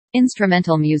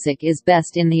Instrumental music is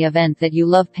best in the event that you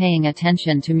love paying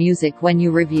attention to music when you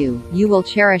review. You will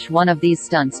cherish one of these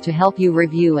stunts to help you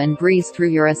review and breeze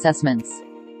through your assessments.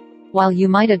 While you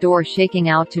might adore shaking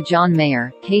out to John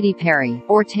Mayer, Katy Perry,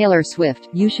 or Taylor Swift,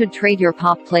 you should trade your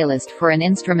pop playlist for an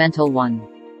instrumental one.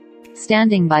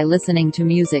 Standing by listening to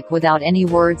music without any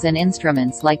words and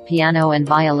instruments like piano and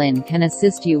violin can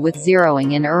assist you with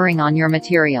zeroing and erring on your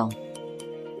material.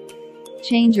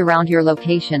 Change around your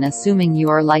location. Assuming you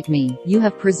are like me, you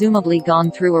have presumably gone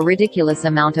through a ridiculous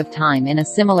amount of time in a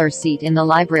similar seat in the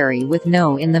library with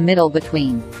no in the middle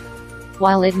between.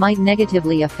 While it might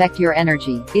negatively affect your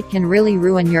energy, it can really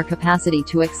ruin your capacity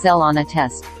to excel on a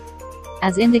test.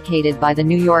 As indicated by the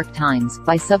New York Times,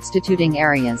 by substituting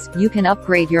areas, you can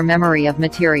upgrade your memory of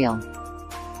material.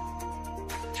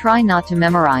 Try not to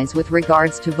memorize with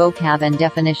regards to vocab and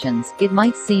definitions. It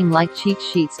might seem like cheat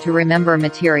sheets to remember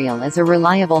material as a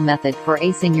reliable method for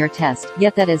acing your test,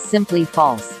 yet that is simply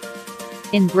false.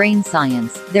 In brain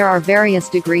science, there are various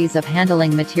degrees of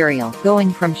handling material,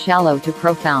 going from shallow to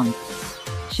profound.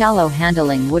 Shallow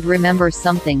handling would remember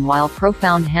something, while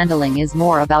profound handling is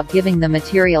more about giving the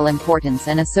material importance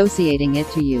and associating it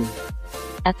to you.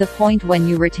 At the point when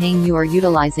you retain, you are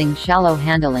utilizing shallow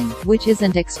handling, which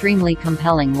isn't extremely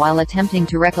compelling while attempting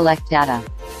to recollect data.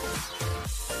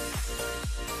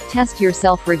 Test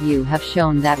yourself. Review have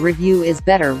shown that review is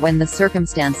better when the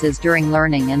circumstances during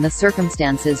learning and the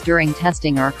circumstances during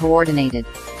testing are coordinated.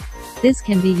 This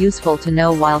can be useful to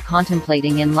know while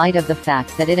contemplating, in light of the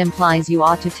fact that it implies you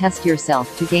ought to test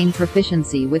yourself to gain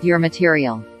proficiency with your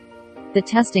material. The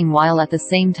testing while at the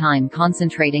same time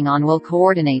concentrating on will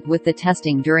coordinate with the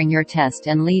testing during your test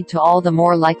and lead to all the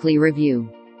more likely review.